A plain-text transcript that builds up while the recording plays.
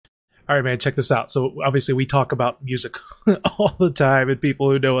All right, man, check this out. So obviously we talk about music all the time, and people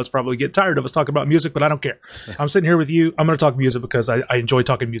who know us probably get tired of us talking about music, but I don't care. I'm sitting here with you. I'm going to talk music because I enjoy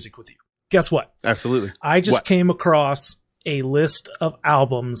talking music with you. Guess what? Absolutely. I just came across a list of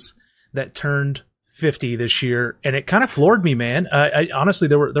albums that turned 50 this year, and it kind of floored me, man. I honestly,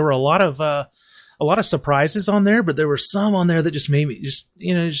 there were a lot of surprises on there, but there were some on there that just made me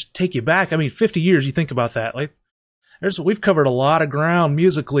just take you back. I mean, 50 years, you think about that. Like, we've covered a lot of ground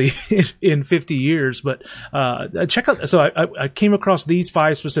musically in 50 years, but check out. So I came across these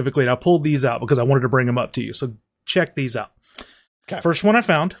 5 specifically, and I pulled these out because I wanted to bring them up to you. So check these out. Okay. First one I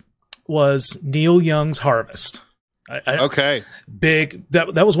found was Neil Young's Harvest. Okay. Big.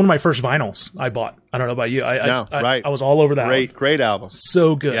 That was one of my first vinyls I bought. I don't know about you. I was all over that. Great album.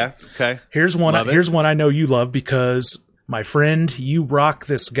 So good. Yeah. Okay. Here's one I know you love because my friend, you rock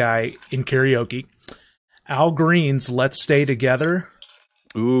this guy in karaoke. Al Green's "Let's Stay Together"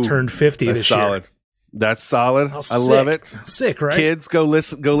 turned 50 this year. That's solid. I love it. Sick, right? Kids, go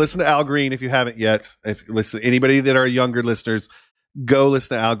listen to Al Green if you haven't yet. Anybody that are younger listeners, go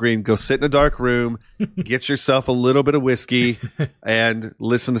listen to Al Green. Go sit in a dark room, get yourself a little bit of whiskey, and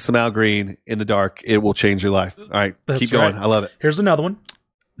listen to some Al Green in the dark. It will change your life. All right, keep going. I love it. Here's another one.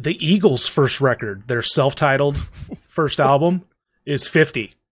 The Eagles' first record, their self-titled first album, is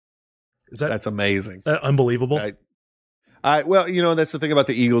 50. That's amazing. Unbelievable. Well, that's the thing about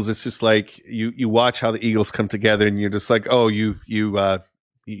the Eagles. It's just like you watch how the Eagles come together, and you're just like, oh, you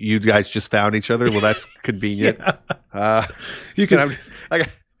guys just found each other. Well, that's convenient. You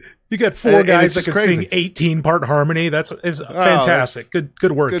got 4 guys that can sing 18-part harmony. That's fantastic.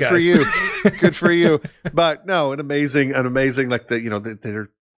 Good work, guys. Good for you. Good for you. But no, an amazing like they're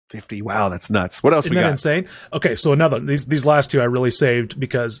 50. Wow, that's nuts. What else Isn't we got? That insane? Okay, so another these last 2 I really saved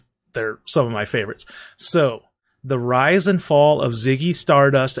because they're some of my favorites. So, The Rise and Fall of Ziggy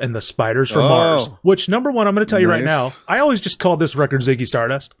Stardust and the Spiders from Mars, which, number one, I'm going to tell you right now, I always just called this record Ziggy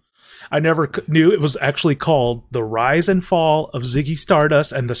Stardust. I never knew it was actually called The Rise and Fall of Ziggy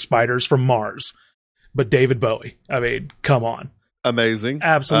Stardust and the Spiders from Mars. But David Bowie, I mean, come on. Amazing.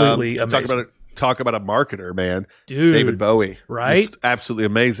 Absolutely amazing. Talk about a marketer, man. Dude. David Bowie. Right? Just absolutely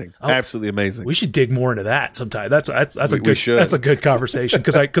amazing. Absolutely amazing. We should dig more into that sometime. That's a good conversation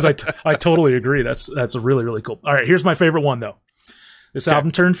because I totally agree. That's a really, really cool. All right, here's my favorite one though. This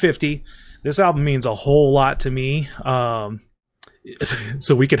album turned 50. This album means a whole lot to me.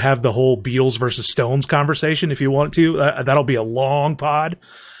 So we could have the whole Beatles versus Stones conversation if you want to. That'll be a long pod.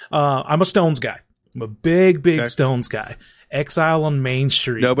 I'm a Stones guy. I'm a big Stones guy. Exile on Main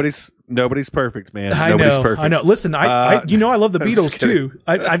Street. Nobody's perfect, man. Nobody's perfect. I know. Listen, I love the Beatles too.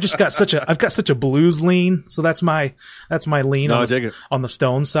 I've just got I've got such a blues lean, so that's my lean on the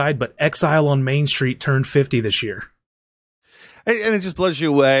Stones side. But Exile on Main Street turned 50 this year, and it just blows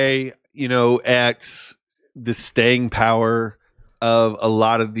you away, at the staying power of a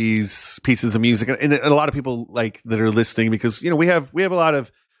lot of these pieces of music, and a lot of people like that are listening because we have a lot of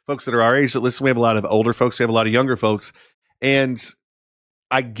folks that are our age that listen. We have a lot of older folks. We have a lot of younger folks. And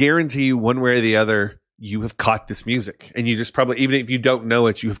I guarantee you, one way or the other, you have caught this music, and you just probably, even if you don't know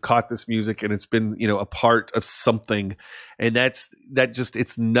it, you have caught this music, and it's been, a part of something. And it's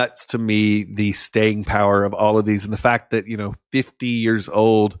nuts to me, the staying power of all of these, and the fact that 50 years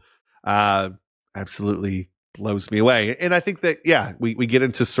old, absolutely blows me away. And I think that we get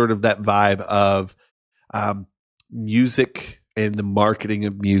into sort of that vibe of music and the marketing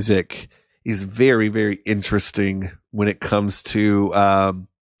of music is very, very interesting when it comes to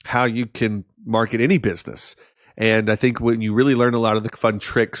how you can market any business. And I think when you really learn a lot of the fun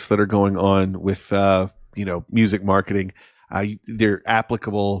tricks that are going on with, music marketing, they're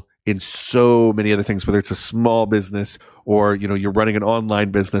applicable in so many other things, whether it's a small business or, you're running an online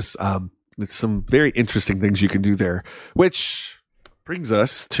business. It's some very interesting things you can do there, which brings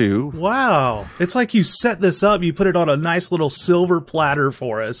us to... Wow. It's like you set this up. You put it on a nice little silver platter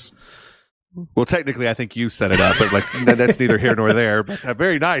for us. Well, technically, I think you set it up, but that's neither here nor there. But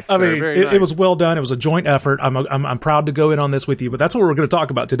very nice. I mean, it was well done. It was a joint effort. I'm proud to go in on this with you. But that's what we're going to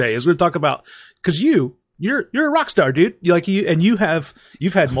talk about today. Is we're going to talk about because you're a rock star, dude. You've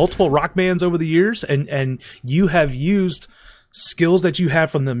had multiple rock bands over the years, and you have used skills that you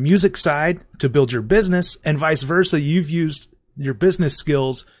have from the music side to build your business, and vice versa. You've used your business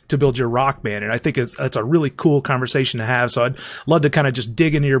skills to build your rock band. And I think that's a really cool conversation to have. So I'd love to kind of just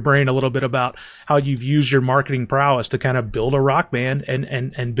dig into your brain a little bit about how you've used your marketing prowess to kind of build a rock band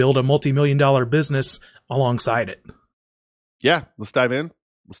and build a multi-million-dollar business alongside it. Yeah, let's dive in.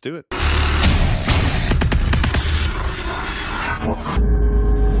 Let's do it.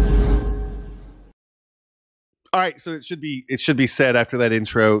 All right, so it should be said after that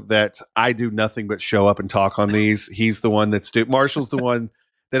intro that I do nothing but show up and talk on these. He's the one Marshall's the one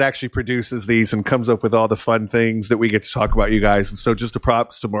that actually produces these and comes up with all the fun things that we get to talk about, you guys. And so just a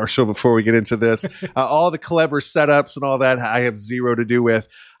props to Marshall before we get into this. All the clever setups and all that I have zero to do with.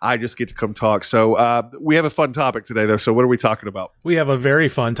 I just get to come talk. So we have a fun topic today, though. So what are we talking about? We have a very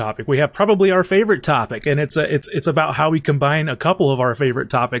fun topic. We have probably our favorite topic, and it's about how we combine a couple of our favorite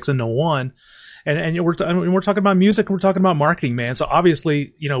topics into one. And we're talking about music, and we're talking about marketing, man. So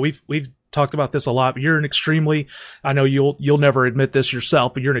obviously, we've talked about this a lot, but you're an extremely, I know you'll never admit this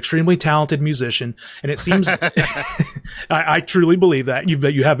yourself, but you're an extremely talented musician. And it seems, I truly believe that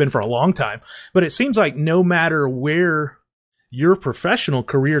you have been for a long time, but it seems like no matter where your professional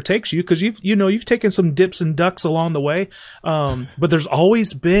career takes you, because you've taken some dips and ducks along the way. But there's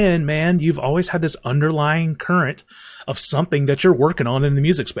always been, man, you've always had this underlying current of something that you're working on in the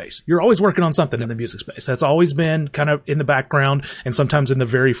music space. You're always working on something in the music space. That's always been kind of in the background and sometimes in the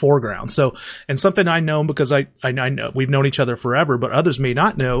very foreground. So, and something I know because I know we've known each other forever, but others may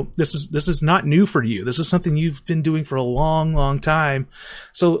not know, this is not new for you. This is something you've been doing for a long, long time.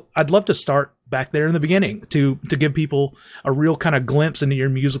 So I'd love to start back there in the beginning to give people a real kind of glimpse into your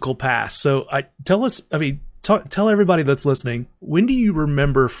musical past. So tell everybody that's listening, when do you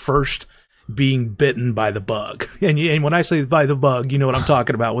remember first being bitten by the bug? And when I say by the bug, you know what I'm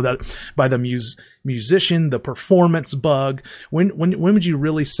talking about, by the musician, the performance bug. When would you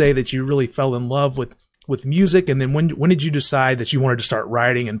really say that you really fell in love with music? And then when did you decide that you wanted to start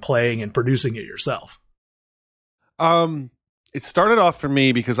writing and playing and producing it yourself? It started off for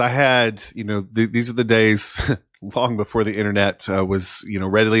me because I had, these are the days long before the internet was,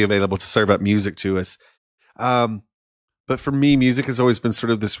 readily available to serve up music to us. But for me, music has always been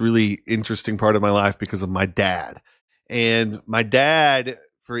sort of this really interesting part of my life because of my dad. And my dad,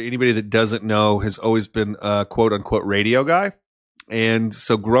 for anybody that doesn't know, has always been a quote unquote radio guy. And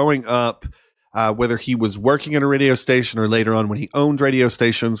so growing up, whether he was working at a radio station or later on when he owned radio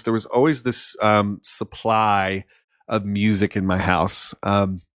stations, there was always this supply of music in my house.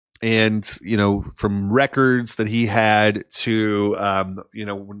 And, from records that he had to,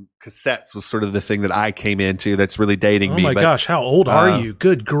 when cassettes was sort of the thing that I came into, that's really dating me. Oh my gosh, how old are you?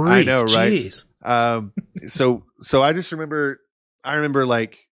 Good grief. I know, right? Jeez. So I just remember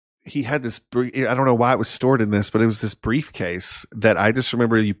like he had this, I don't know why it was stored in this, but it was this briefcase that I just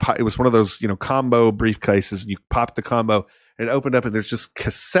remember it was one of those, combo briefcases, and you popped the combo and it opened up and there's just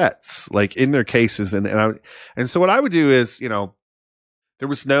cassettes like in their cases. And so what I would do is, there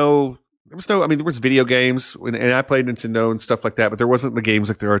was video games and I played Nintendo and stuff like that, but there wasn't the games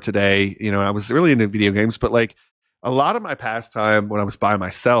like there are today. I was really into video games, but like a lot of my pastime when I was by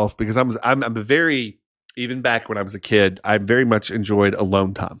myself, because I'm a very, even back when I was a kid, I very much enjoyed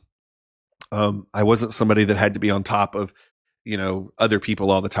alone time. I wasn't somebody that had to be on top of, other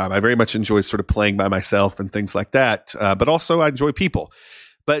people all the time. I very much enjoy sort of playing by myself and things like that. But also I enjoy people.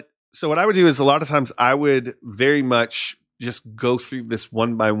 But so what I would do is a lot of times I would very much just go through this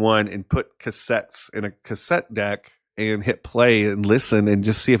one by one and put cassettes in a cassette deck and hit play and listen and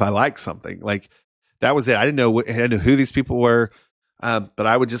just see if I like something. Like that was it. I didn't know who these people were. But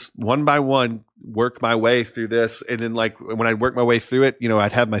I would just one by one work my way through this. And then like when I'd work my way through it,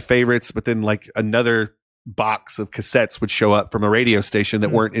 I'd have my favorites, but then like another box of cassettes would show up from a radio station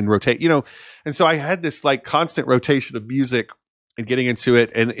that weren't in rotate, And so I had this like constant rotation of music and getting into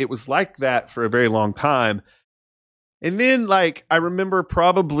it. And it was like that for a very long time. And then like, I remember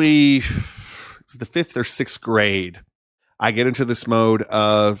probably it was the 5th or 6th grade, I get into this mode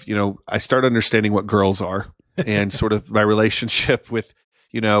of, I start understanding what girls are. And sort of my relationship with,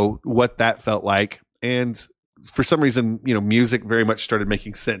 what that felt like. And for some reason, music very much started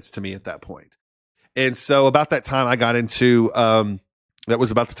making sense to me at that point. And so about that time I got into, that was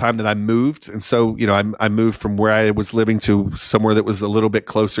about the time that I moved. And so, I moved from where I was living to somewhere that was a little bit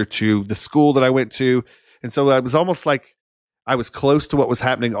closer to the school that I went to. And so I was almost like I was close to what was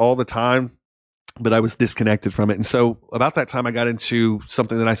happening all the time, but I was disconnected from it. And so about that time, I got into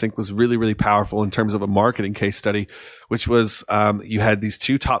something that I think was really, really powerful in terms of a marketing case study, which was you had these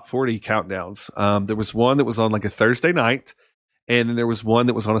 2 top 40 countdowns. There was one that was on like a Thursday night, and then there was one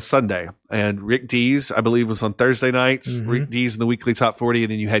that was on a Sunday. And Rick Dees, I believe, was on Thursday nights. Mm-hmm. Rick Dees in the weekly top 40,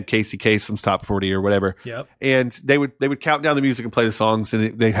 and then you had Casey Kasem's top 40 or whatever. Yep. And they would count down the music and play the songs,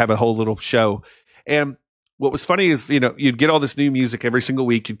 and they have a whole little show. And what was funny is, you'd get all this new music every single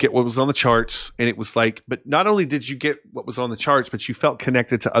week. You'd get what was on the charts. And it was like, but not only did you get what was on the charts, but you felt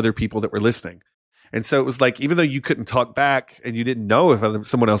connected to other people that were listening. And so it was like, even though you couldn't talk back and you didn't know if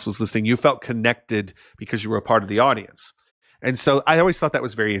someone else was listening, you felt connected because you were a part of the audience. And so I always thought that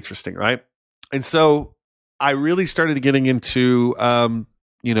was very interesting. Right. And so I really started getting into,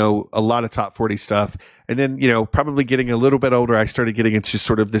 a lot of top 40 stuff. And then, probably getting a little bit older, I started getting into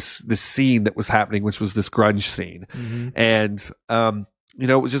sort of this scene that was happening, which was this grunge scene. Mm-hmm. And,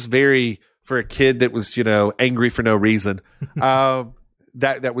 it was just very, for a kid that was, angry for no reason.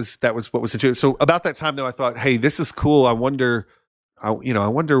 That was what was into it. So about that time though, I thought, hey, this is cool. I wonder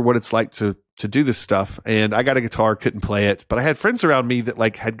what it's like to do this stuff. And I got a guitar, couldn't play it, but I had friends around me that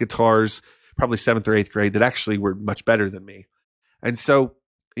like had guitars, probably 7th or 8th grade, that actually were much better than me. And so,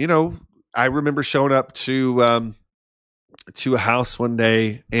 I remember showing up to a house one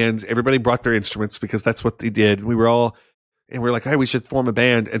day, and everybody brought their instruments because that's what they did. We were like, hey, we should form a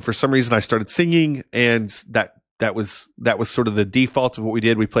band. And for some reason I started singing, and that was sort of the default of what we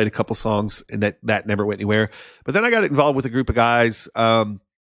did. We played a couple songs, and that never went anywhere. But then I got involved with a group of guys,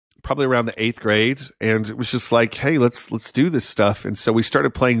 probably around the 8th grade, and it was just like, hey, let's do this stuff. And so we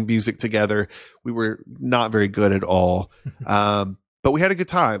started playing music together. We were not very good at all. But we had a good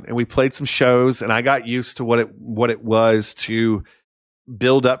time, and we played some shows, and I got used to what it was to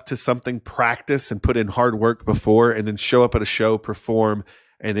build up to something, practice and put in hard work before, and then show up at a show, perform,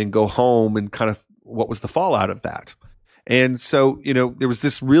 and then go home, and kind of what was the fallout of that. And so, there was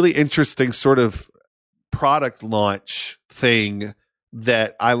this really interesting sort of product launch thing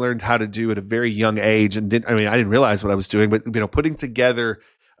that I learned how to do at a very young age, and I didn't realize what I was doing, but putting together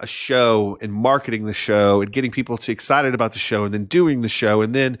a show and marketing the show and getting people to excited about the show, and then doing the show,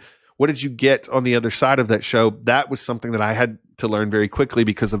 and then what did you get on the other side of that show? That was something that I had to learn very quickly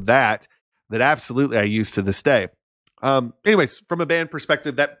because of that absolutely I use to this day. Anyways, from a band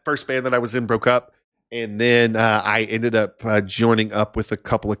perspective, that first band that I was in broke up, and then I ended up joining up with a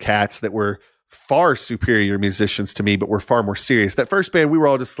couple of cats that were far superior musicians to me, but were far more serious. That first band, we were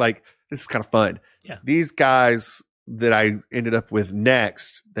all just like, this is kind of fun. Yeah. These guys that I ended up with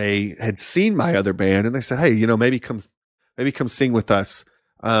next, they had seen my other band, and they said, hey, maybe come sing with us.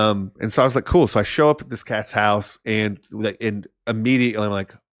 And so I was like, cool. So I show up at this cat's house, and immediately I'm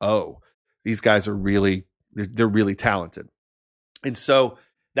like, oh, these guys are they're really talented. And so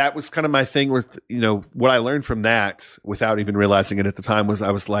that was kind of my thing with, what I learned from that without even realizing it at the time was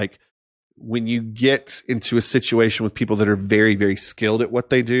I was like, when you get into a situation with people that are very, very skilled at what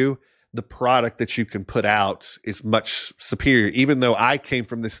they do, the product that you can put out is much superior. Even though I came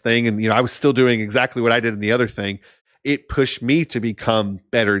from this thing and, I was still doing exactly what I did in the other thing, it pushed me to become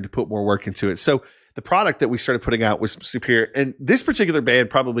better and to put more work into it. So the product that we started putting out was superior. And this particular band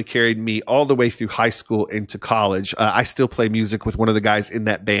probably carried me all the way through high school into college. I still play music with one of the guys in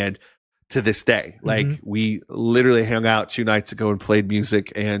that band to this day. Like we literally hung out 2 nights ago and played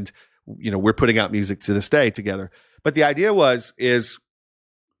music, and, we're putting out music to this day together. But the idea is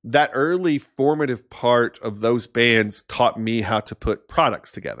that early formative part of those bands taught me how to put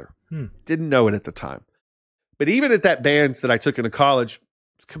products together. Didn't know it at the time. But even at that band that I took into college,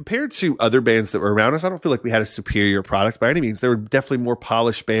 compared to other bands that were around us, I don't feel like we had a superior product by any means. There were definitely more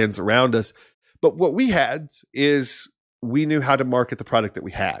polished bands around us. But what we had is we knew how to market the product that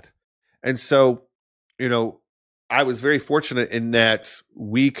we had. And so, I was very fortunate in that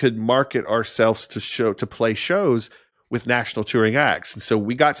we could market ourselves to play shows with national touring acts. And so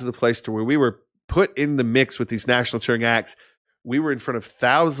we got to the place to where we were put in the mix with these national touring acts. We were in front of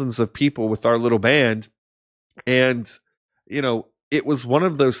thousands of people with our little band. And, it was one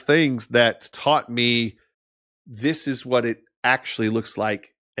of those things that taught me this is what it actually looks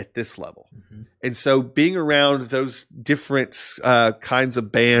like at this level. And so being around those different kinds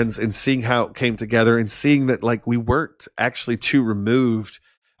of bands and seeing how it came together, and seeing that like we weren't actually too removed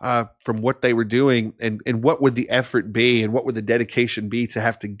from what they were doing, and what would the effort be, and what would the dedication be to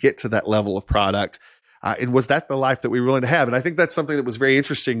have to get to that level of product. And was that the life that we were willing to have? And I think that's something that was very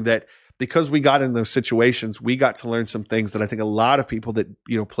interesting, that because we got in those situations, we got to learn some things that I think a lot of people that,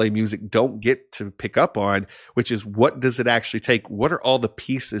 play music don't get to pick up on, which is, what does it actually take? What are all the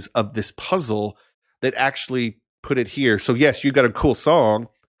pieces of this puzzle that actually put it here? So yes, you got a cool song,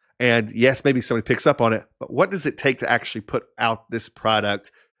 and yes, maybe somebody picks up on it, but what does it take to actually put out this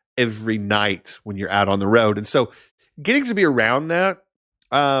product every night when you're out on the road? And so getting to be around that,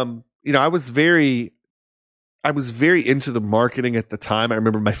 I was very into the marketing at the time. I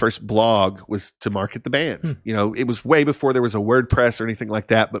remember my first blog was to market the band. It was way before there was a WordPress or anything like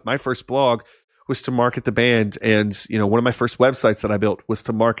that, but my first blog was to market the band. And, one of my first websites that I built was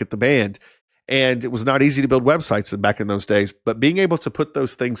to market the band. And it was not easy to build websites back in those days, but being able to put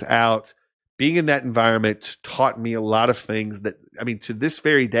those things out, being in that environment, taught me a lot of things that, to this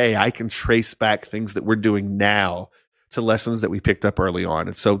very day, I can trace back things that we're doing now to lessons that we picked up early on.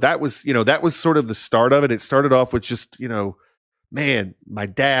 And so that was sort of the start of it. It started off with just, man, my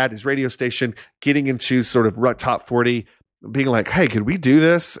dad, his radio station, getting into sort of top 40, being like, hey, could we do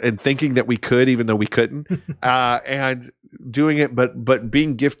this? And thinking that we could, even though we couldn't, and doing it, but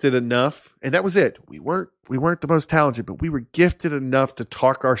being gifted enough. And that was it. We weren't the most talented, but we were gifted enough to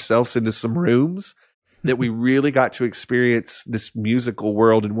talk ourselves into some rooms that we really got to experience this musical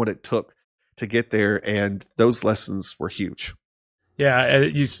world and what it took to get there. And those lessons were huge. Yeah,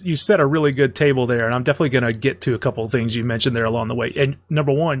 you set a really good table there, and I'm definitely going to get to a couple of things you mentioned there along the way. And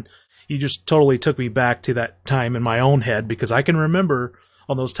number one, you just totally took me back to that time in my own head, because I can remember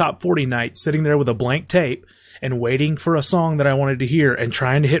on those top 40 nights sitting there with a blank tape and waiting for a song that I wanted to hear and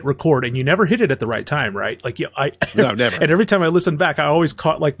trying to hit record, and you never hit it at the right time, right? Like, no, never. And every time I listened back, I always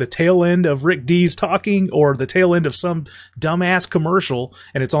caught like the tail end of Rick Dees talking, or the tail end of some dumbass commercial,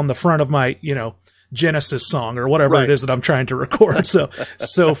 and it's on the front of my, Genesis song or whatever it is that I'm trying to record.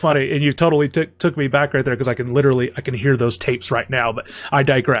 So funny. And you totally took me back right there, because I can hear those tapes right now, but I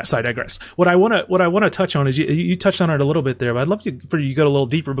digress. What I want to touch on is you touched on it a little bit there, but I'd love for you to go a little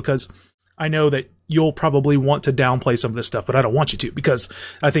deeper, because I know that you'll probably want to downplay some of this stuff, but I don't want you to, because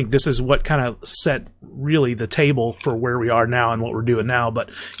I think this is what kind of set really the table for where we are now and what we're doing now. But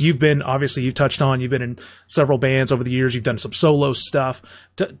you've been in several bands over the years. You've done some solo stuff.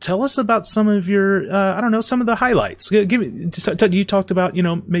 Tell us about some of your, some of the highlights. You talked about,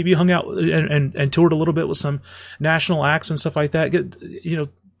 maybe you hung out and toured a little bit with some national acts and stuff like that.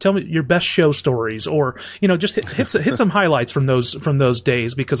 Tell me your best show stories, or just hit some highlights from those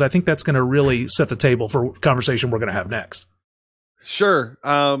days, because I think that's going to really set the table for conversation we're going to have next. Sure.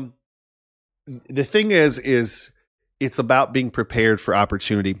 The thing is it's about being prepared for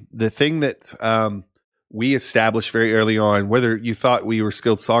opportunity. The thing that we established very early on, whether you thought we were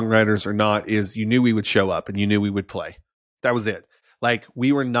skilled songwriters or not, is you knew we would show up and you knew we would play. That was it. Like,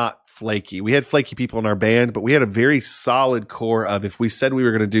 we were not flaky. We had flaky people in our band, but we had a very solid core of, if we said we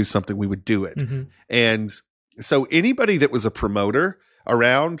were going to do something, we would do it. Mm-hmm. And so anybody that was a promoter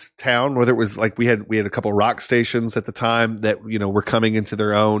around town, whether it was like we had a couple of rock stations at the time that, were coming into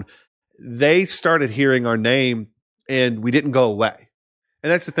their own, they started hearing our name, and we didn't go away.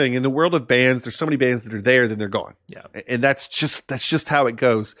 And that's the thing. In the world of bands, there's so many bands that are there, then they're gone. Yeah. And that's just how it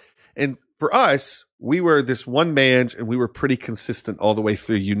goes. And for us, we were this one band, and we were pretty consistent all the way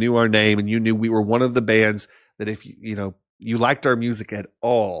through. You knew our name, and you knew we were one of the bands that if you liked our music at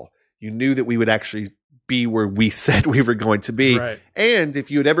all, you knew that we would actually be where we said we were going to be. Right. And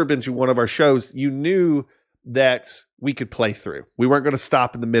if you had ever been to one of our shows, you knew that we could play through. We weren't going to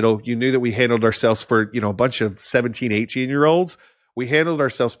stop in the middle. You knew that we handled ourselves for, a bunch of 17, 18-year-olds. We handled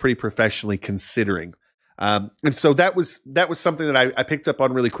ourselves pretty professionally, considering. And so that was something that I picked up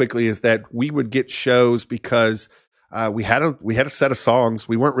on really quickly, is that we would get shows because we had a set of songs.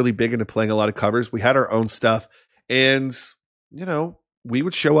 We weren't really big into playing a lot of covers. We had our own stuff, and we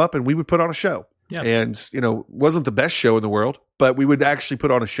would show up and we would put on a show. Yeah. And wasn't the best show in the world, but we would actually put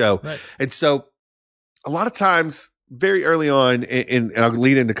on a show. Right. And so a lot of times, very early on, and I'll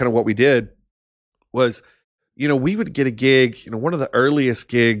lead into kind of what we did, was we would get a gig. One of the earliest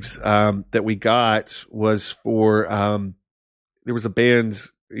gigs that we got was for there was a band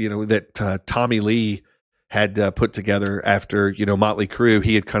that Tommy Lee had put together after Motley Crue.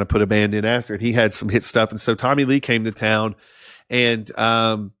 He had kind of put a band in after it. He had some hit stuff, and so Tommy Lee came to town, and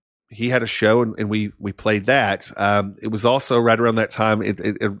he had a show, and we played that. It was also right around that time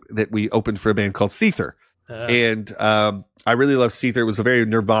that we opened for a band called Seether. And I really love Seether. It was a very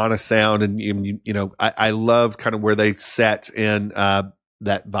Nirvana sound, and I love kind of where they set in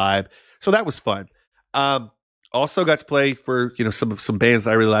that vibe. So that was fun. Also got to play for some bands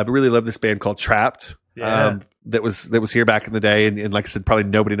that I really love. I really love this band called Trapped. Yeah. That was here back in the day, and like I said, probably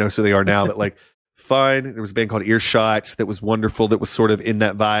nobody knows who they are now, but like fun. There was a band called Earshot that was wonderful. That was sort of in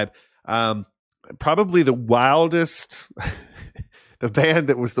that vibe. Probably the wildest. The band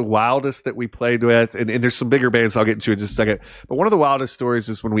that was the wildest that we played with, and there's some bigger bands I'll get into in just a second, but one of the wildest stories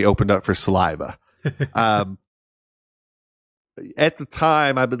is when we opened up for Saliva. At the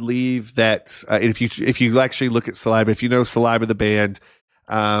time, I believe that if you actually look at Saliva, if you know Saliva, the band,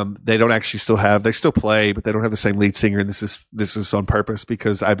 they don't actually they still play, but they don't have the same lead singer, and this is on purpose,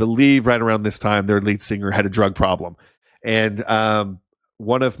 because I believe right around this time their lead singer had a drug problem, and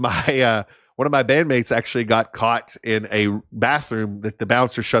one of my bandmates actually got caught in a bathroom that the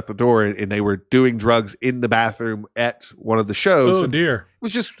bouncer shut the door, and they were doing drugs in the bathroom at one of the shows. Oh, and dear. It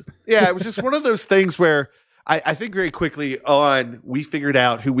was just one of those things where I think very quickly on, we figured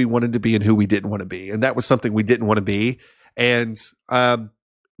out who we wanted to be and who we didn't want to be. And that was something we didn't want to be. And,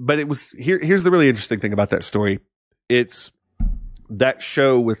 but it was here's the really interesting thing about that story. It's that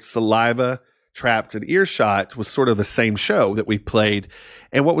show with Saliva Trapped and Earshot was sort of the same show that we played.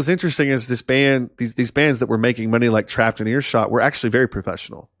 And what was interesting is this band, these bands that were making money like Trapped and Earshot were actually very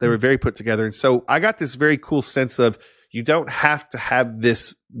professional. They were very put together. And so I got this very cool sense of you don't have to have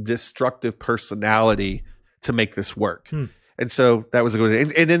this destructive personality to make this work. And so that was a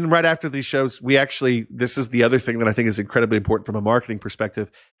good, and then right after these shows, this is the other thing that I think is incredibly important from a marketing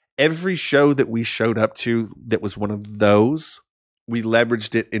perspective. Every show that we showed up to that was one of those, we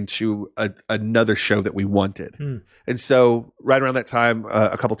leveraged it into another show that we wanted. And so right around that time,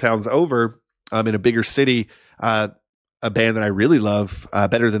 a couple towns over, in a bigger city, a band that I really love,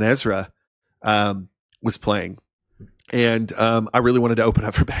 Better Than Ezra, was playing. And I really wanted to open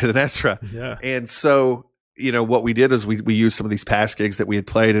up for Better Than Ezra. Yeah. And so, what we did is we used some of these past gigs that we had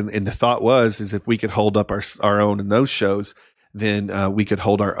played. And the thought is if we could hold up our own in those shows, then we could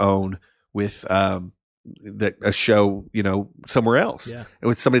hold our own with a show, somewhere else, and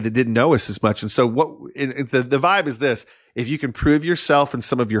with somebody that didn't know us as much. And so the vibe is this: if you can prove yourself in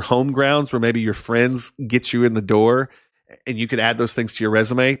some of your home grounds where maybe your friends get you in the door, and you can add those things to your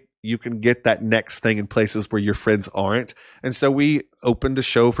resume, you can get that next thing in places where your friends aren't. And so we opened a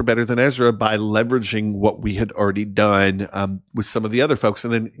show for Better Than Ezra by leveraging what we had already done with some of the other folks,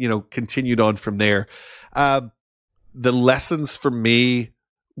 and then continued on from there. The lessons for me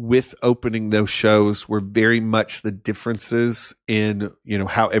with opening those shows were very much the differences in,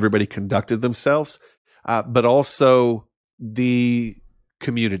 how everybody conducted themselves, but also the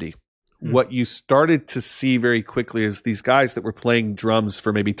community. What you started to see very quickly is these guys that were playing drums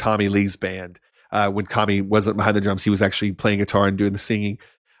for maybe Tommy Lee's band. When Tommy wasn't behind the drums, he was actually playing guitar and doing the singing.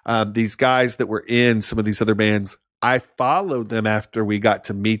 These guys that were in some of these other bands, I followed them after we got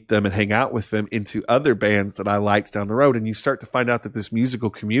to meet them and hang out with them into other bands that I liked down the road. And you start to find out that this musical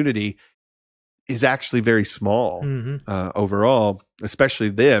community is actually very small overall, especially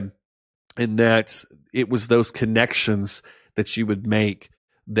them, and that it was those connections that you would make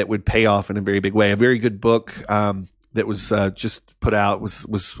that would pay off in a very big way. A very good book that was just put out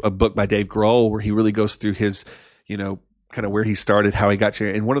was a book by Dave Grohl, where he really goes through his, kind of where he started, how he got to.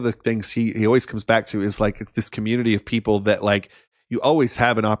 And one of the things he always comes back to is it's this community of people that you always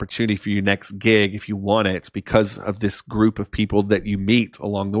have an opportunity for your next gig if you want it, because of this group of people that you meet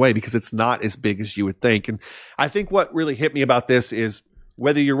along the way, because it's not as big as you would think. And I think what really hit me about this is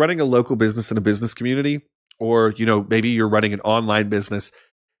whether you're running a local business in a business community, or, maybe you're running an online business,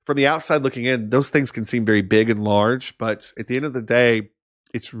 from the outside looking in, those things can seem very big and large, but at the end of the day,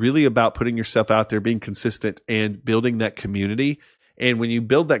 it's really about putting yourself out there, being consistent, and building that community. And when you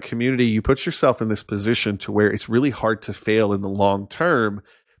build that community, you put yourself in this position to where it's really hard to fail in the long term,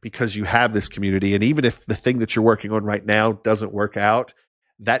 because you have this community. And even if the thing that you're working on right now doesn't work out,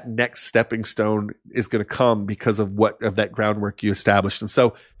 that next stepping stone is going to come because of that groundwork you established. And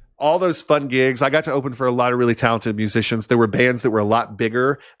so all those fun gigs, I got to open for a lot of really talented musicians. There were bands that were a lot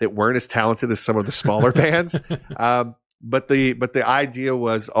bigger that weren't as talented as some of the smaller bands. But the idea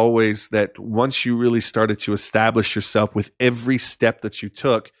was always that once you really started to establish yourself with every step that you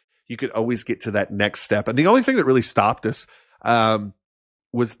took, you could always get to that next step. And the only thing that really stopped us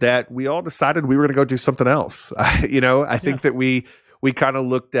was that we all decided we were going to go do something else. I think that we kind of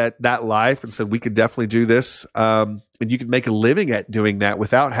looked at that life and said we could definitely do this, and you could make a living at doing that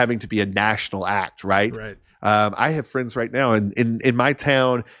without having to be a national act, right? Right. I have friends right now in my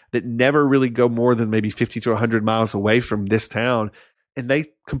town that never really go more than maybe 50 to 100 miles away from this town, and they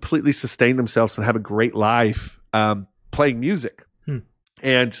completely sustain themselves and have a great life playing music.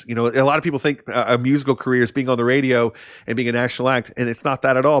 And, a lot of people think a musical career is being on the radio and being a national act, and it's not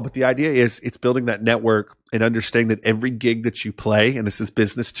that at all. But the idea is it's building that network and understanding that every gig that you play, and this is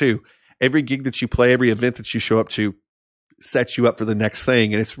business too, every gig that you play, every event that you show up to sets you up for the next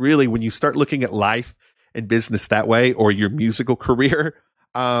thing. And it's really when you start looking at life and business that way, or your musical career,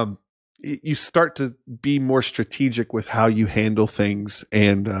 you start to be more strategic with how you handle things.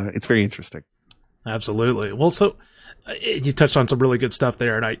 And it's very interesting. Absolutely. Well, so you touched on some really good stuff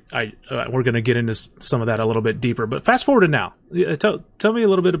there, and we're going to get into some of that a little bit deeper. But fast forward to now. Tell me a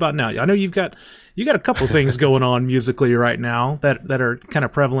little bit about now. I know you got a couple things going on musically right now that are kind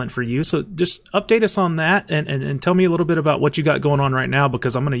of prevalent for you. So just update us on that, and tell me a little bit about what you got going on right now,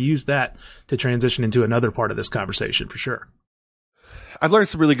 because I'm going to use that to transition into another part of this conversation for sure. I've learned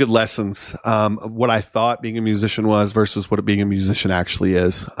some really good lessons of what I thought being a musician was versus what being a musician actually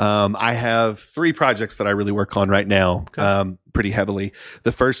is. I have 3 projects that I really work on right now, pretty heavily.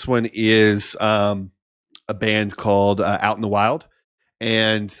 The first one is a band called Out in the Wild.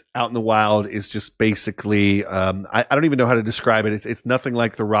 And Out in the Wild is just basically, I don't even know how to describe it. It's nothing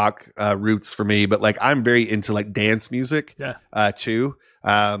like the rock roots for me, but I'm very into dance music too.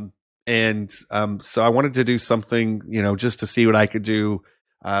 And so I wanted to do something, just to see what I could do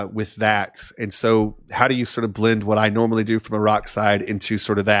with that. And so how do you sort of blend what I normally do from a rock side into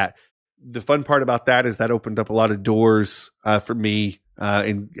sort of that? The fun part about that is that opened up a lot of doors for me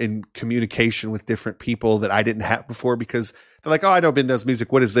in communication with different people that I didn't have before, because they're like, oh, I know Ben does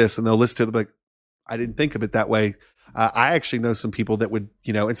music. What is this? And they'll listen to it. They're like, I didn't think of it that way. I actually know some people that would,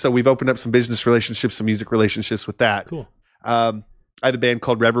 and so we've opened up some business relationships, some music relationships with that. Cool. I have a band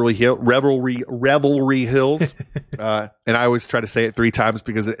called Revelry Hills. And I always try to say it 3 times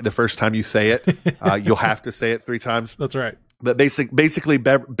because the first time you say it, you'll have to say it 3 times. That's right. But basically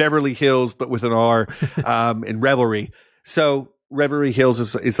Beverly Hills, but with an R, and Revelry. So Revelry Hills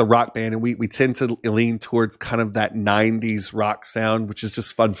is a rock band, and we tend to lean towards kind of that 90s rock sound, which is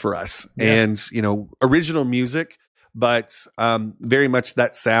just fun for us. Yeah. And, original music, but very much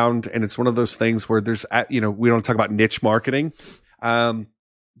that sound. And it's one of those things where there's, we don't talk about niche marketing. In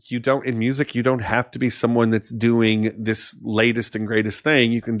music, you don't have to be someone that's doing this latest and greatest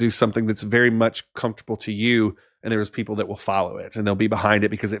thing. You can do something that's very much comfortable to you, and there's people that will follow it and they'll be behind it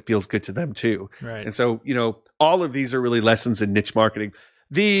because it feels good to them too. Right. And so, all of these are really lessons in niche marketing.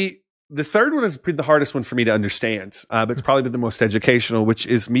 The third one is the hardest one for me to understand, but it's probably been the most educational, which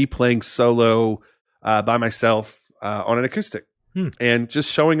is me playing solo by myself on an acoustic and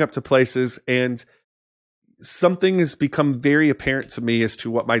just showing up to places. And something has become very apparent to me as to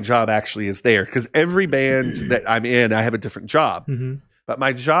what my job actually is there. Because every band that I'm in, I have a different job. Mm-hmm. But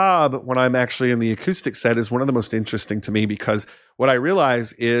my job when I'm actually in the acoustic set is one of the most interesting to me, because what I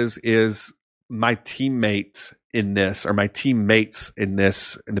realize is my teammates in this, or my teammates in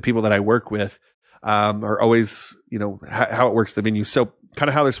this, and the people that I work with are always, how it works at the venue. So kind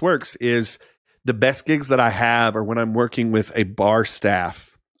of how this works is the best gigs that I have are when I'm working with a bar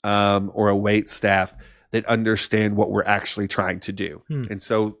staff or a wait staff that understand what we're actually trying to do. And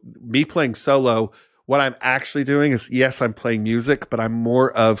so me playing solo, what I'm actually doing is, yes, I'm playing music, but I'm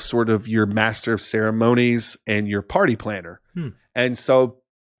more of sort of your master of ceremonies and your party planner. And so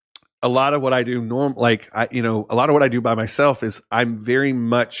a lot of what I do a lot of what I do by myself is I'm very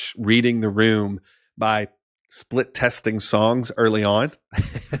much reading the room by split testing songs early on.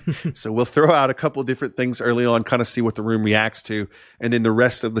 So we'll throw out a couple different things early on, kind of see what the room reacts to. And then the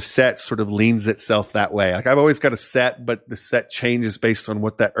rest of the set sort of leans itself that way. Like I've always got a set, but the set changes based on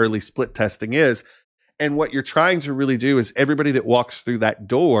what that early split testing is. And what you're trying to really do is everybody that walks through that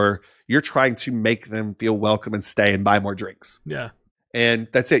door, you're trying to make them feel welcome and stay and buy more drinks. Yeah. And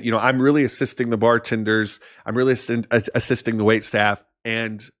that's it. I'm really assisting the bartenders. I'm really assisting the wait staff.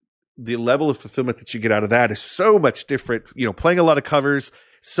 And the level of fulfillment that you get out of that is so much different. Playing a lot of covers,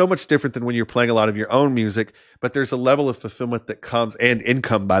 so much different than when you're playing a lot of your own music. But there's a level of fulfillment that comes, and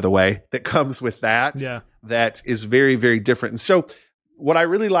income, by the way, that comes with that. Yeah. That is very, very different. And so what I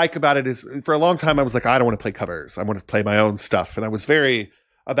really like about it is, for a long time, I was like, I don't want to play covers. I want to play my own stuff. And I was very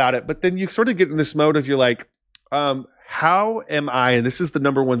about it. But then you sort of get in this mode of, you're like, how am I? And this is the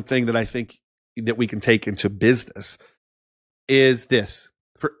number one thing that I think that we can take into business is this.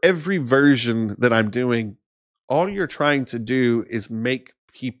 For every version that I'm doing, all you're trying to do is make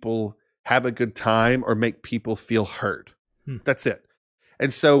people have a good time or make people feel heard. That's it.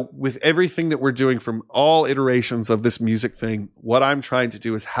 And so with everything that we're doing from all iterations of this music thing, what I'm trying to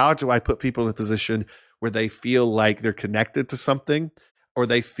do is, how do I put people in a position where they feel like they're connected to something, or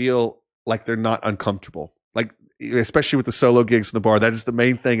they feel like they're not uncomfortable? Like, especially with the solo gigs in the bar, that is the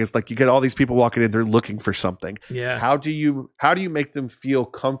main thing, is like, you get all these people walking in, they're looking for something. Yeah. How do you make them feel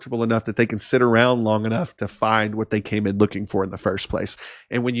comfortable enough that they can sit around long enough to find what they came in looking for in the first place?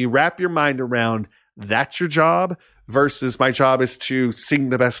 And when you wrap your mind around that's your job, versus my job is to sing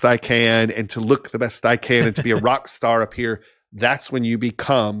the best I can and to look the best I can and to be a rock star up here, that's when you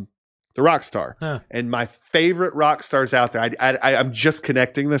become the rock star. And my favorite rock stars out there, I'm just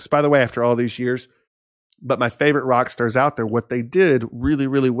connecting this, by the way, after all these years. But my favorite rock stars out there, what they did really,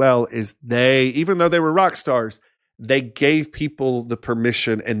 really well is even though they were rock stars, they gave people the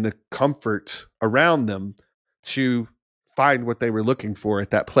permission and the comfort around them to find what they were looking for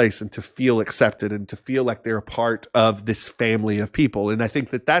at that place, and to feel accepted and to feel like they're a part of this family of people. And I think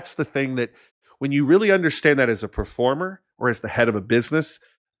that that's the thing that, when you really understand that as a performer or as the head of a business,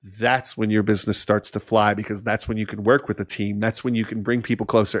 that's when your business starts to fly, because that's when you can work with a team. That's when you can bring people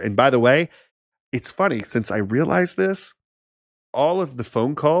closer. And by the way, it's funny, since I realized this, all of the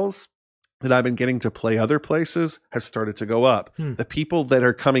phone calls that I've been getting to play other places has started to go up. The people that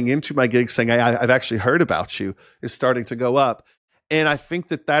are coming into my gigs saying, I've actually heard about you, is starting to go up. And I think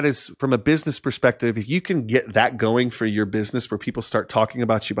that is, from a business perspective, if you can get that going for your business, where people start talking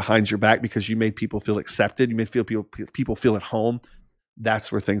about you behind your back because you made people feel accepted, you made people feel at home,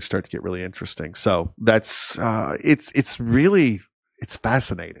 that's where things start to get really interesting. So that's it's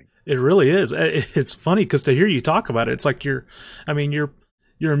fascinating. It really is. It's funny because to hear you talk about it, it's like you're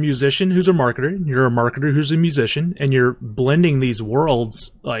a musician who's a marketer, you're a marketer who's a musician, and you're blending these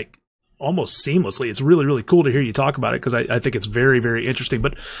worlds like almost seamlessly. It's really, really cool to hear you talk about it because I think it's very, very interesting.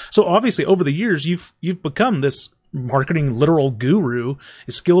 But so obviously over the years, you've become this marketing literal guru,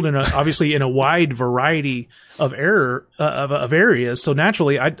 is skilled obviously in a wide variety of areas. So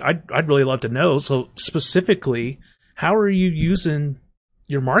naturally, I'd really love to know. So specifically, how are you using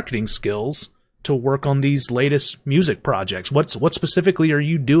your marketing skills to work on these latest music projects? What specifically are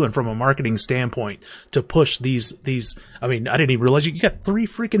you doing from a marketing standpoint to push these? I mean, I didn't even realize you got 3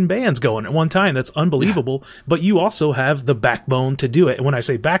 freaking bands going at one time. That's unbelievable. Yeah. But you also have the backbone to do it. And when I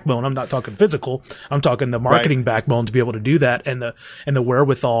say backbone, I'm not talking physical. I'm talking the marketing backbone to be able to do that, and the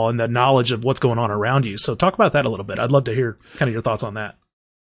wherewithal and the knowledge of what's going on around you. So talk about that a little bit. I'd love to hear kind of your thoughts on that.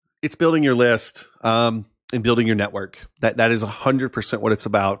 It's building your list. And building your network. That is 100% what it's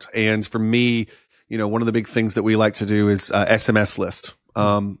about. And for me, one of the big things that we like to do is SMS list.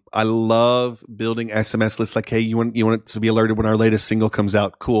 I love building SMS lists. Like, hey, you want it to be alerted when our latest single comes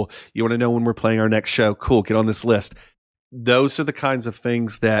out? Cool. You want to know when we're playing our next show? Cool. Get on this list. Those are the kinds of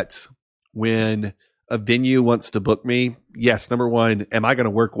things that when a venue wants to book me, yes, number one, am I going to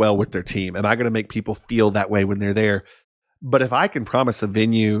work well with their team? Am I going to make people feel that way when they're there? But if I can promise a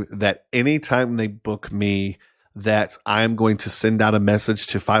venue that anytime they book me, that I'm going to send out a message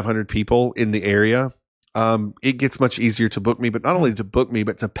to 500 people in the area, it gets much easier to book me, but not only to book me,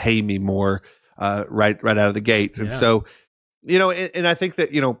 but to pay me more right out of the gate. And so, and I think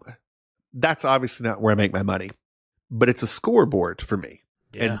that, that's obviously not where I make my money, but it's a scoreboard for me.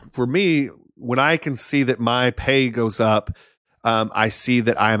 Yeah. And for me, when I can see that my pay goes up, I see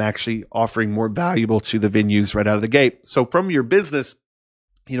that I am actually offering more valuable to the venues right out of the gate. So from your business,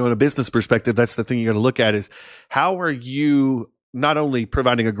 in a business perspective, that's the thing you got to look at is how are you not only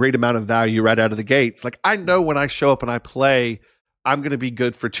providing a great amount of value right out of the gates? Like, I know when I show up and I play, I'm going to be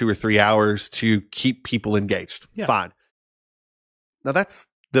good for 2 or 3 hours to keep people engaged. Yeah. Fine. Now that's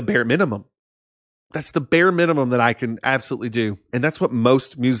the bare minimum. That's the bare minimum that I can absolutely do. And that's what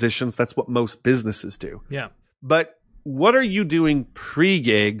most musicians, that's what most businesses do. Yeah. But what are you doing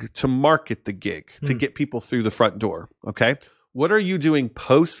pre-gig to market the gig, to get people through the front door? Okay. What are you doing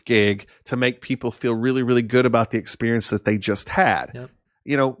post-gig to make people feel really, really good about the experience that they just had?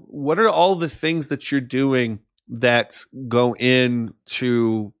 Yep. What are all the things that you're doing that go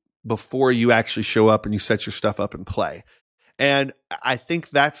into before you actually show up and you set your stuff up and play? And I think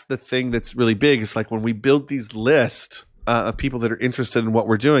that's the thing that's really big. It's like when we build these lists of people that are interested in what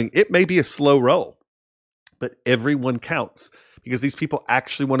we're doing, it may be a slow roll, but everyone counts because these people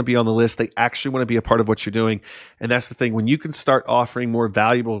actually want to be on the list. They actually want to be a part of what you're doing. And that's the thing. When you can start offering more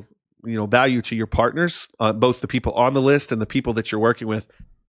value to your partners, both the people on the list and the people that you're working with,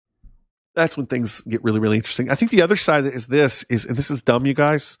 that's when things get really, really interesting. I think the other side is and this is dumb, you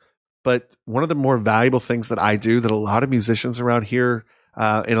guys, but one of the more valuable things that I do that a lot of musicians around here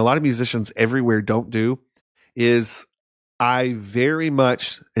and a lot of musicians everywhere don't do is I very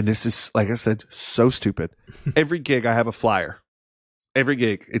much, and this is, like I said, so stupid. Every gig I have a flyer. Every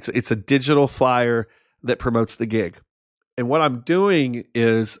gig. It's a digital flyer that promotes the gig. And what I'm doing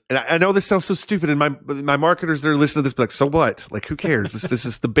is, and I know this sounds so stupid, and my marketers that are listening to this be like, so what? Like, who cares? This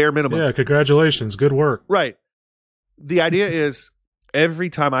is the bare minimum. Yeah, congratulations. Good work. Right. The idea is every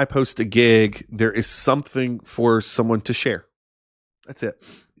time I post a gig, there is something for someone to share. That's it.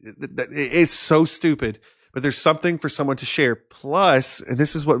 It's so stupid. But there's something for someone to share. Plus, and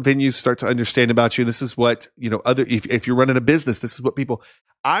this is what venues start to understand about you. This is what, if you're running a business, this is what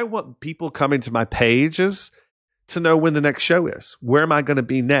I want people coming to my pages to know when the next show is. Where am I going to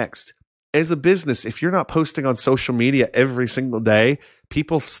be next? As a business, if you're not posting on social media every single day,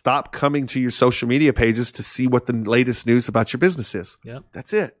 people stop coming to your social media pages to see what the latest news about your business is. Yep.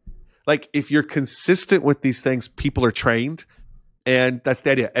 That's it. Like, if you're consistent with these things, people are trained. And that's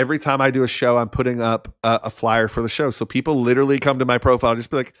the idea. Every time I do a show, I'm putting up a flyer for the show. So people literally come to my profile and just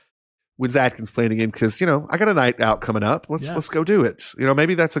be like, when's Atkins playing again? Because, I got a night out coming up. Let's go do it.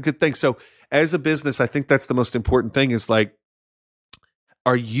 Maybe that's a good thing. So as a business, I think that's the most important thing is like,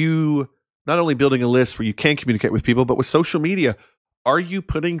 are you not only building a list where you can communicate with people, but with social media, are you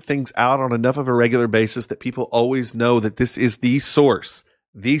putting things out on enough of a regular basis that people always know that this is the source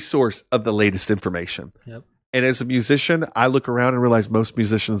of the latest information? Yep. And as a musician, I look around and realize most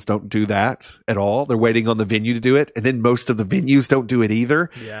musicians don't do that at all. They're waiting on the venue to do it. And then most of the venues don't do it either.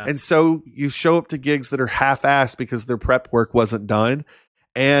 Yeah. And so you show up to gigs that are half-assed because their prep work wasn't done.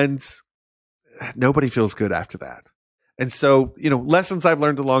 And nobody feels good after that. And so, lessons I've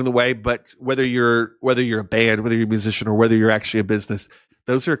learned along the way, but whether you're a band, whether you're a musician, or whether you're actually a business,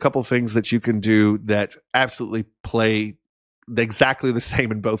 those are a couple of things that you can do that absolutely play exactly the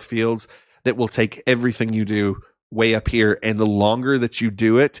same in both fields, that will take everything you do way up here. And the longer that you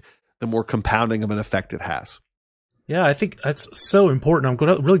do it, the more compounding of an effect it has. Yeah, I think that's so important.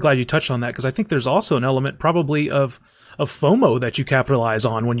 I'm really glad you touched on that, because I think there's also an element probably of FOMO that you capitalize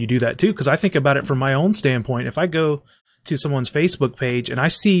on when you do that too. Because I think about it from my own standpoint. If I go to someone's Facebook page and I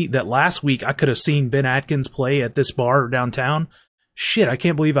see that last week I could have seen Ben Atkins play at this bar downtown, shit, I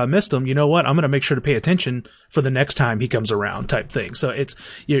can't believe I missed him. You know what? I'm going to make sure to pay attention for the next time he comes around, type thing. So it's,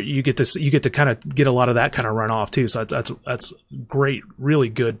 you get to kind of get a lot of that kind of run off too. So that's great. Really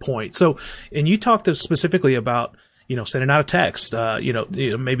good point. So, and you talked specifically about, sending out a text,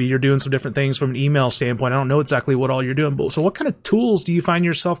 maybe you're doing some different things from an email standpoint. I don't know exactly what all you're doing, but so what kind of tools do you find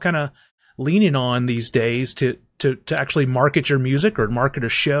yourself kind of leaning on these days to actually market your music or market a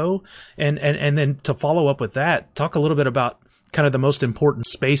show? And then to follow up with that, talk a little bit about kind of the most important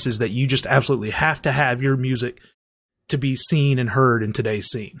spaces that you just absolutely have to have your music to be seen and heard in today's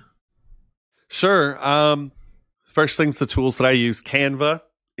scene. Sure. First things, the tools that I use, Canva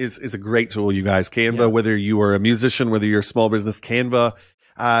is a great tool, you guys. Canva, whether you are a musician, whether you're a small business, Canva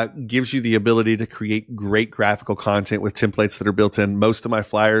gives you the ability to create great graphical content with templates that are built in. Most of my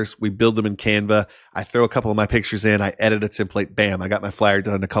flyers, we build them in Canva. I throw a couple of my pictures in, I edit a template, bam, I got my flyer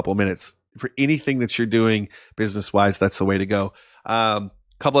done in a couple of minutes. For anything that you're doing business-wise, that's the way to go.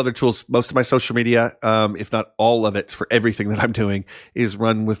 Couple other tools. Most of my social media, if not all of it, for everything that I'm doing, is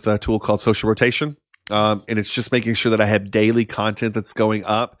run with a tool called Social Rotation. And it's just making sure that I have daily content that's going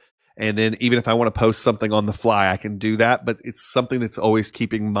up. And then even if I want to post something on the fly, I can do that. But it's something that's always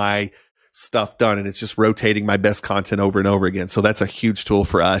keeping my stuff done. And it's just rotating my best content over and over again. So that's a huge tool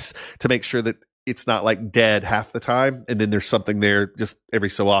for us to make sure that it's not like dead half the time, and then there's something there just every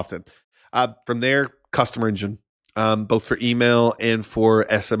so often. From there, Customer Engine, both for email and for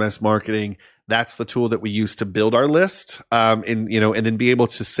SMS marketing. That's the tool that we use to build our list, and then be able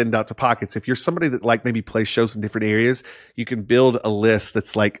to send out to pockets. If you're somebody that maybe plays shows in different areas, you can build a list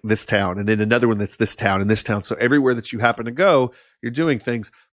that's like this town, and then another one that's this town and this town. So everywhere that you happen to go, you're doing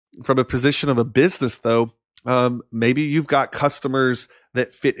things. From a position of a business, though, maybe you've got customers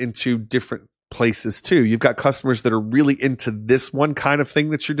that fit into different places too. You've got customers that are really into this one kind of thing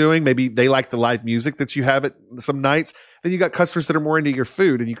that you're doing. Maybe they like the live music that you have at some nights. Then you got customers that are more into your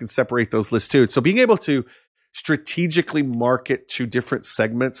food, and you can separate those lists too. So being able to strategically market to different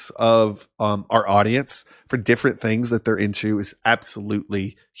segments of our audience for different things that they're into is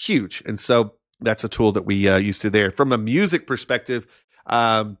absolutely huge. And so that's a tool that we use through there. From a music perspective,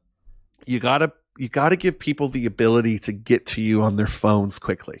 you gotta give people the ability to get to you on their phones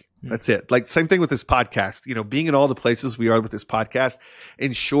quickly. That's it. Like same thing with this podcast, being in all the places we are with this podcast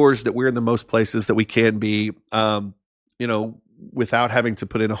ensures that we're in the most places that we can be, without having to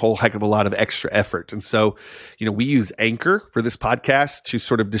put in a whole heck of a lot of extra effort. And so, we use Anchor for this podcast to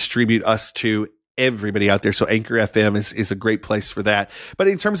sort of distribute us to everybody out there. So Anchor FM is a great place for that. But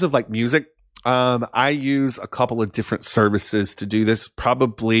in terms of music, I use a couple of different services to do this.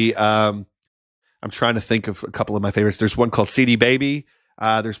 Probably, I'm trying to think of a couple of my favorites. There's one called CD Baby.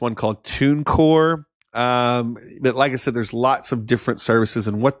 There's one called TuneCore. But like I said, there's lots of different services.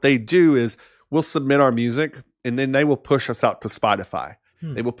 And what they do is we'll submit our music, and then they will push us out to Spotify.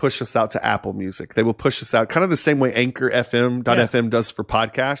 They will push us out to Apple Music. They will push us out kind of the same way Anchor FM does for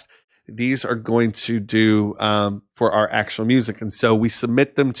podcast. These are going to do for our actual music. And so we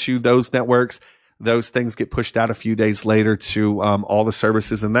submit them to those networks. Those things get pushed out a few days later to all the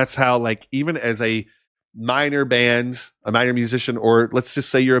services. And that's how, even as a minor band, a minor musician, or let's just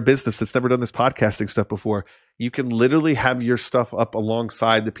say you're a business that's never done this podcasting stuff before, you can literally have your stuff up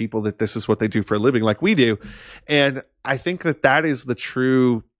alongside the people that this is what they do for a living, like we do. And I think that is the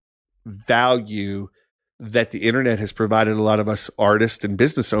true value that the internet has provided a lot of us artists and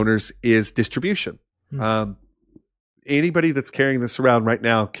business owners, is distribution. Anybody that's carrying this around right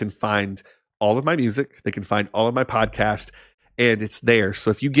now can find all of my music. They can find all of my podcast, and it's there.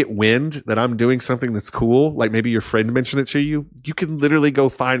 So if you get wind that I'm doing something that's cool, like maybe your friend mentioned it to you, you can literally go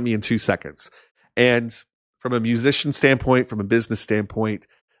find me in 2 seconds. And from a musician standpoint, from a business standpoint,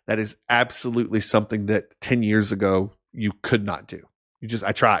 that is absolutely something that 10 years ago you could not do.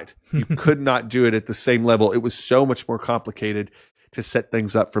 I tried. You could not do it at the same level. It was so much more complicated to set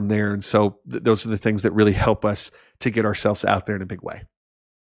things up from there. And so those are the things that really help us to get ourselves out there in a big way.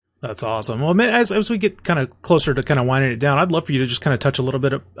 That's awesome. Well, man, as we get kind of closer to kind of winding it down, I'd love for you to just kind of touch a little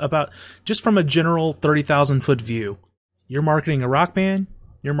bit about just from a general 30,000 foot view. You're marketing a rock band,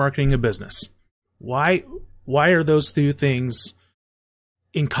 you're marketing a business. Why why are those two things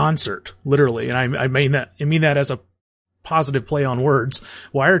in concert, literally? And I mean that as a positive play on words.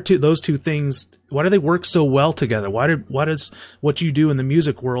 Why are those two things, why do they work so well together? Why does what you do in the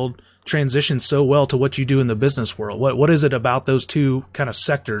music world transition so well to what you do in the business world? What is it about those two kind of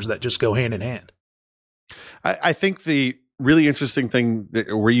sectors that just go hand in hand? I think the really interesting thing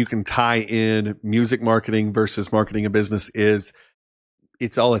where you can tie in music marketing versus marketing a business is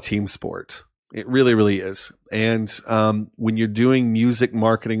it's all a team sport. It really, really is. And when you're doing music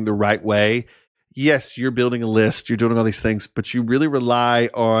marketing the right way, yes, you're building a list, you're doing all these things, but you really rely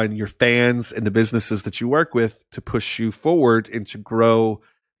on your fans and the businesses that you work with to push you forward and to grow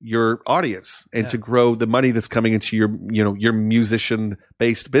your audience and to grow the money that's coming into your musician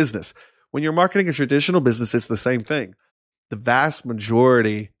based business. When you're marketing a traditional business, it's the same thing. The vast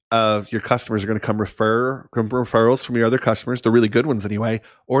majority of your customers are going to come referrals from your other customers, the really good ones anyway,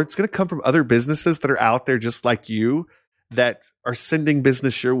 or it's going to come from other businesses that are out there just like you that are sending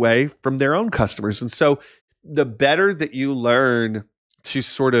business your way from their own customers. And so the better that you learn to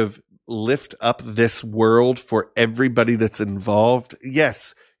sort of lift up this world for everybody that's involved,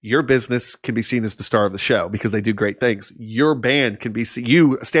 yes, your business can be seen as the star of the show because they do great things. Your band can be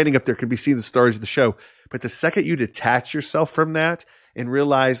you standing up there can be seen as the stars of the show. But the second you detach yourself from that and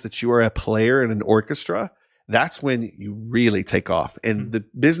realize that you are a player in an orchestra, that's when you really take off. And the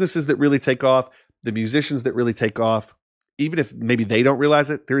businesses that really take off, the musicians that really take off, even if maybe they don't realize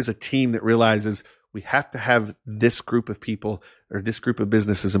it, there is a team that realizes we have to have this group of people or this group of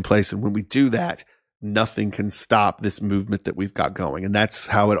businesses in place. And when we do that, nothing can stop this movement that we've got going. And that's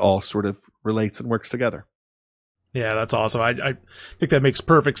how it all sort of relates and works together. Yeah, that's awesome. I think that makes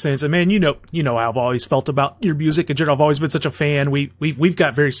perfect sense. And man, you know how I've always felt about your music in general. I've always been such a fan. We've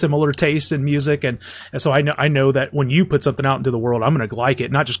got very similar taste in music, and so I know that when you put something out into the world, I'm going to like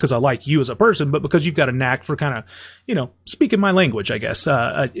it, not just because I like you as a person, but because you've got a knack for kind of speaking my language, I guess,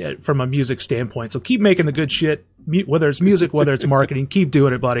 from a music standpoint. So keep making the good shit, whether it's music, whether it's marketing. Keep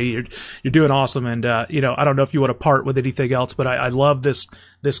doing it, buddy. You're doing awesome. And I don't know if you want to part with anything else, but I love this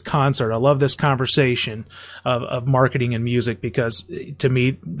concert. I love this conversation of marketing and music, because to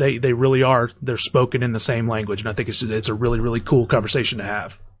me they really they're spoken in the same language, and I think it's a really, really cool conversation to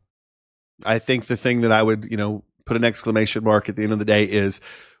have. I think the thing that I would put an exclamation mark at the end of the day is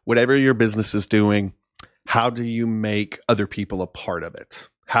whatever your business is doing, how do you make other people a part of it?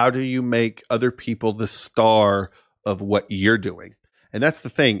 How do you make other people the star of what you're doing? And that's the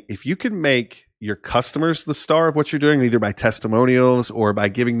thing. If you can make your customers the star of what you're doing, either by testimonials or by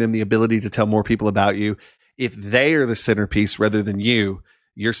giving them the ability to tell more people about you, if they are the centerpiece rather than you,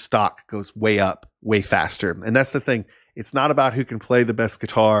 your stock goes way up, way faster. And that's the thing. It's not about who can play the best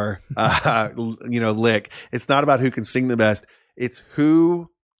guitar, lick. It's not about who can sing the best. It's who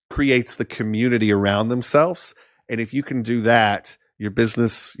creates the community around themselves. And if you can do that, your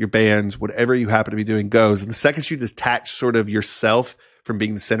business, your band, whatever you happen to be doing goes. And the second you detach sort of yourself from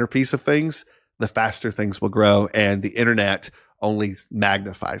being the centerpiece of things, the faster things will grow, and the internet only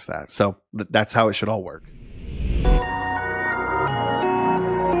magnifies that. So that's how it should all work.